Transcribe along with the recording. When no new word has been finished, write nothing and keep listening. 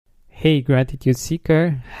Hey Gratitude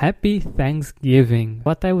Seeker, happy Thanksgiving!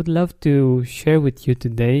 What I would love to share with you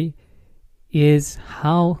today is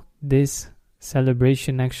how this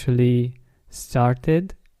celebration actually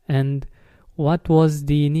started and what was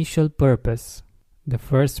the initial purpose. The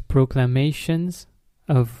first proclamations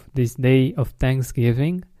of this day of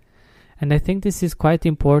Thanksgiving. And I think this is quite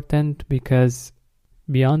important because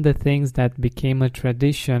beyond the things that became a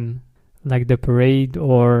tradition, like the parade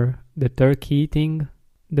or the turkey eating,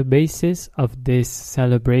 the basis of this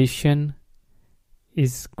celebration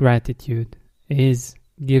is gratitude, is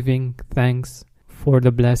giving thanks for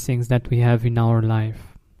the blessings that we have in our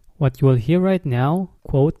life. What you will hear right now,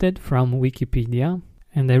 quoted from Wikipedia,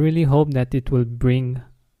 and I really hope that it will bring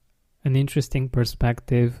an interesting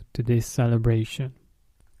perspective to this celebration.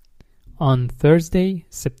 On Thursday,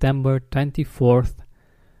 September 24th,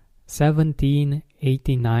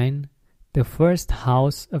 1789, the first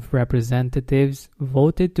House of Representatives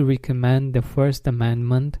voted to recommend the First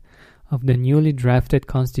Amendment of the newly drafted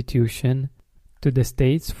Constitution to the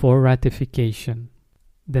states for ratification.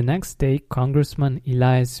 The next day, Congressman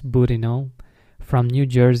Elias Boudinot from New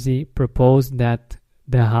Jersey proposed that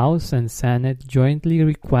the House and Senate jointly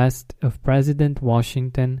request of President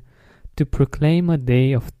Washington to proclaim a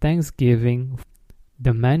day of thanksgiving for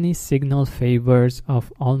the many signal favors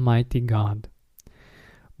of Almighty God.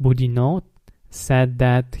 Boudinot said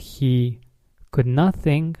that he could not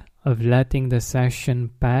think of letting the session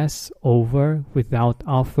pass over without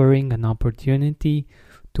offering an opportunity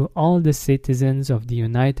to all the citizens of the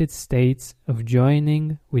United States of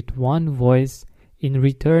joining with one voice in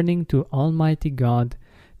returning to Almighty God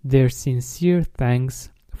their sincere thanks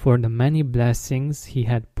for the many blessings He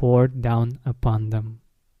had poured down upon them.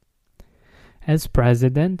 As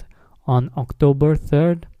President, on October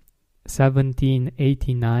 3rd,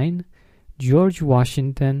 1789, George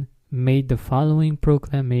Washington made the following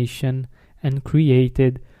proclamation and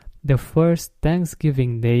created the first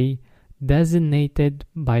Thanksgiving Day designated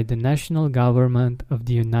by the national government of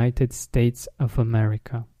the United States of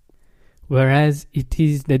America. Whereas it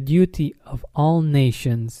is the duty of all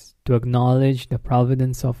nations to acknowledge the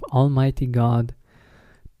providence of Almighty God,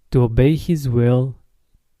 to obey His will,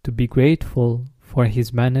 to be grateful for His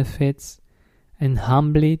benefits, and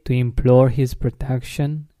humbly to implore His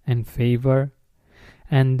protection and favor,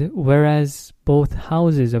 and whereas both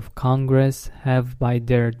houses of Congress have by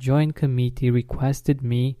their joint committee requested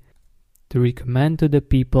me to recommend to the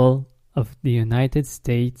people of the United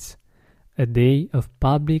States a day of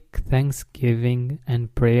public thanksgiving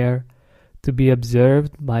and prayer to be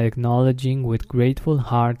observed by acknowledging with grateful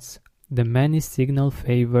hearts the many signal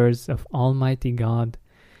favors of Almighty God,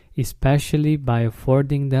 especially by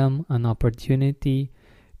affording them an opportunity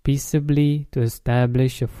peaceably to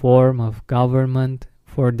establish a form of government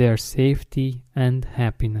for their safety and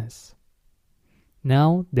happiness.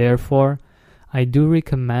 Now, therefore, I do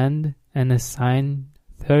recommend and assign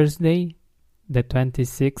Thursday, the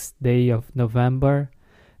 26th day of November,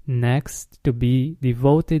 next to be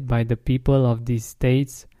devoted by the people of these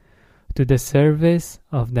states to the service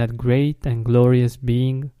of that great and glorious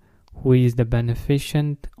being who is the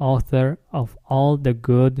beneficent author of all the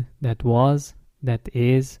good that was, that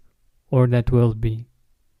is, or that will be.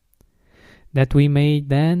 That we may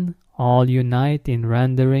then all unite in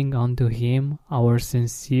rendering unto Him our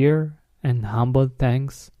sincere and humble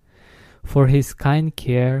thanks for His kind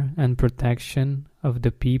care and protection of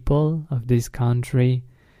the people of this country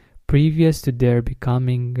previous to their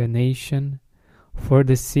becoming a nation, for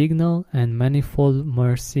the signal and manifold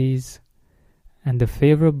mercies and the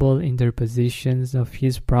favorable interpositions of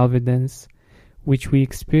His providence, which we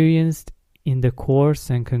experienced in the course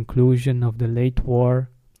and conclusion of the late war,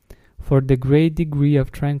 for the great degree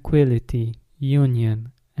of tranquility,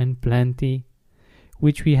 union, and plenty,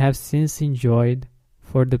 which we have since enjoyed,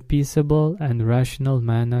 for the peaceable and rational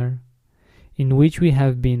manner in which we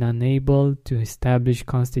have been enabled to establish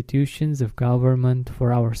constitutions of government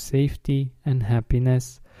for our safety and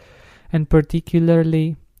happiness, and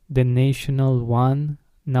particularly the national one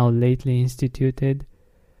now lately instituted,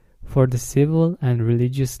 for the civil and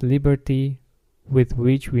religious liberty with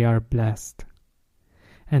which we are blessed,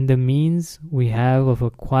 and the means we have of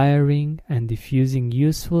acquiring and diffusing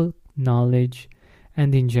useful knowledge,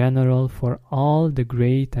 and in general for all the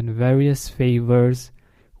great and various favors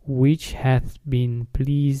which hath been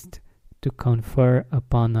pleased to confer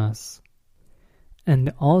upon us.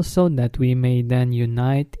 And also that we may then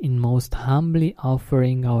unite in most humbly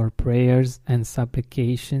offering our prayers and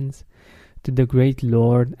supplications to the great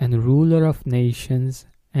Lord and Ruler of nations,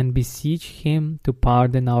 and beseech Him to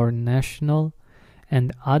pardon our national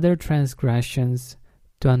and other transgressions,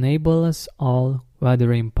 to enable us all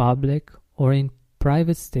whether in public or in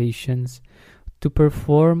private stations, to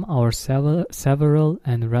perform our several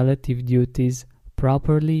and relative duties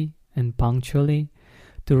properly and punctually,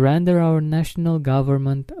 to render our national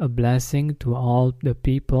government a blessing to all the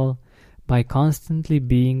people by constantly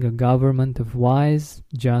being a government of wise,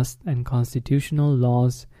 just, and constitutional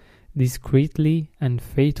laws, discreetly and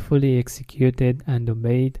faithfully executed and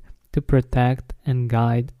obeyed, to protect and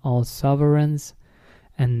guide all sovereigns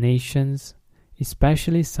and nations,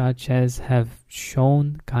 especially such as have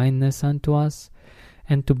shown kindness unto us,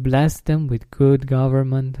 and to bless them with good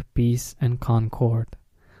government, peace, and concord,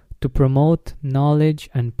 to promote knowledge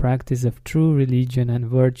and practice of true religion and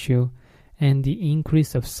virtue, and the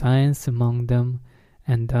increase of science among them,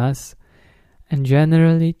 and thus, and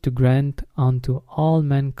generally to grant unto all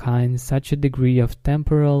mankind such a degree of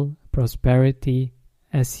temporal prosperity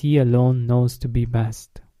as he alone knows to be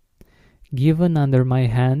best. Given under my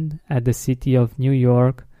hand at the city of New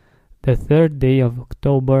York, the 3rd day of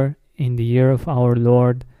October, in the year of our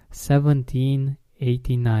Lord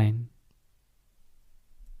 1789.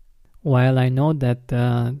 While I know that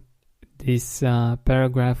this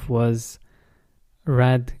paragraph was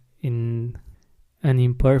read in an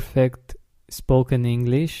imperfect spoken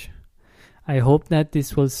English, I hope that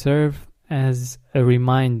this will serve as a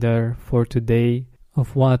reminder for today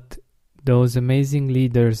of what those amazing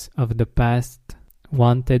leaders of the past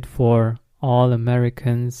wanted for all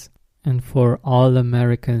Americans, and for all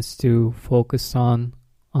Americans to focus on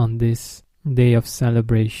this day of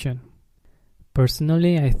celebration.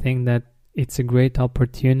 Personally, I think that it's a great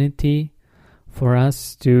opportunity for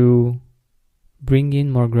us to bring in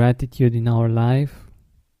more gratitude in our life,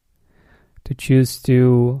 to choose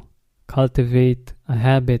to cultivate a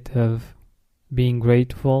habit of being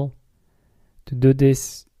grateful, to do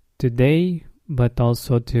this today, but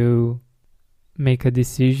also to make a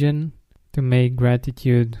decision to make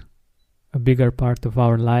gratitude a bigger part of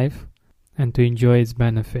our life and to enjoy its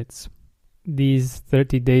benefits. These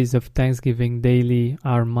 30 days of Thanksgiving daily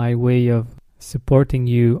are my way of supporting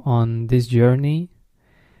you on this journey,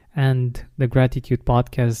 and the Gratitude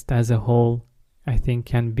Podcast as a whole, I think,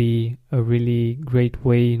 can be a really great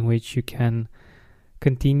way in which you can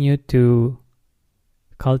continue to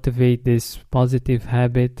cultivate this positive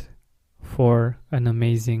habit for an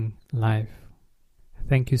amazing life.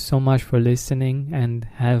 Thank you so much for listening, and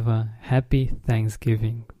have a happy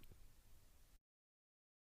Thanksgiving.